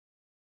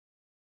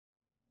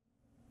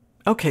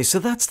Okay, so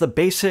that's the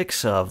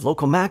basics of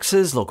local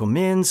maxes, local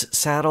mins,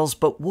 saddles,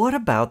 but what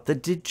about the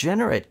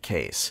degenerate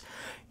case?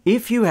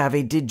 If you have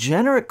a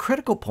degenerate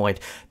critical point,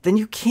 then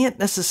you can't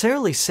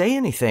necessarily say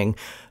anything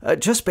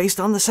just based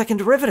on the second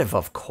derivative,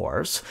 of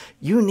course.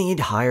 You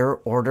need higher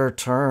order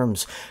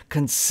terms.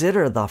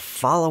 Consider the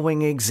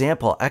following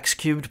example, x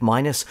cubed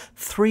minus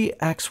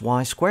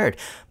 3xy squared.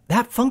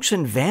 That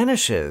function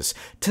vanishes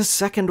to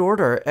second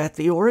order at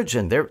the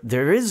origin.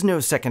 There is no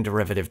second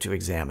derivative to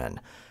examine.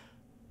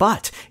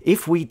 But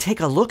if we take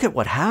a look at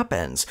what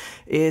happens,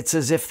 it's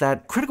as if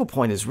that critical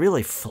point is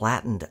really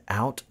flattened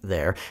out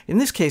there. In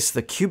this case,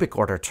 the cubic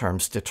order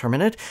terms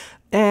determine it.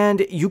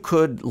 And you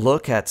could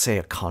look at, say,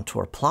 a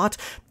contour plot.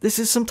 This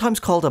is sometimes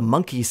called a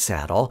monkey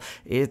saddle.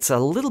 It's a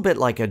little bit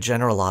like a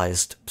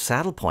generalized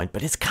saddle point,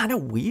 but it's kind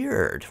of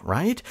weird,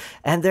 right?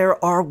 And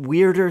there are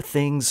weirder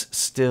things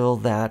still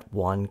that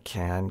one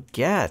can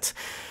get.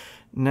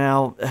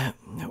 Now,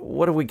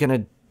 what are we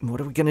going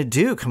to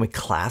do? Can we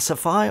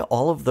classify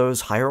all of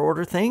those higher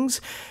order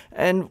things?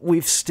 And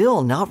we've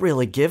still not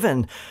really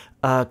given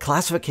a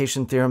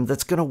classification theorem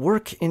that's going to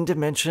work in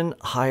dimension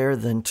higher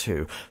than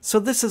 2. So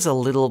this is a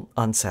little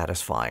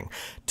unsatisfying.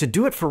 To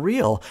do it for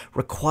real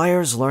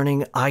requires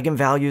learning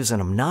eigenvalues,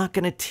 and I'm not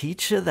going to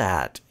teach you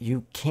that.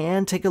 You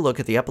can take a look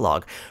at the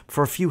epilogue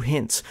for a few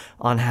hints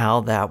on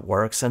how that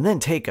works, and then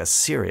take a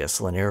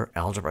serious linear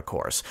algebra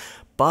course.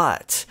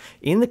 But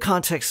in the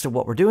context of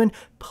what we're doing,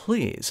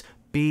 please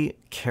be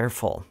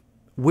careful.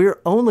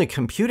 We're only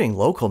computing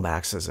local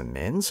maxes and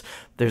mins.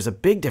 There's a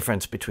big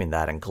difference between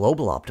that and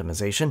global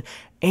optimization,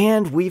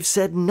 and we've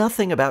said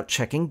nothing about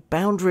checking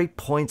boundary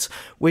points,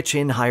 which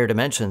in higher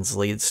dimensions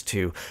leads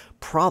to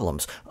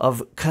problems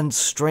of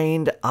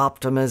constrained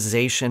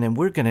optimization, and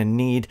we're going to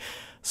need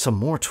some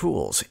more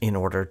tools in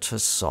order to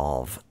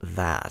solve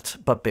that.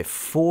 But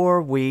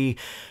before we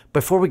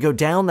go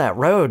down that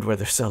road where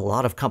there's a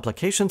lot of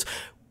complications,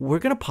 we're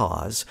going to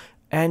pause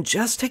and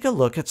just take a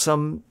look at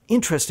some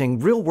interesting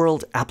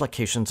real-world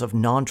applications of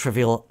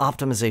non-trivial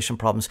optimization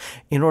problems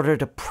in order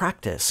to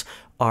practice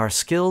our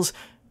skills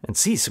and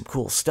see some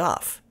cool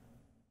stuff.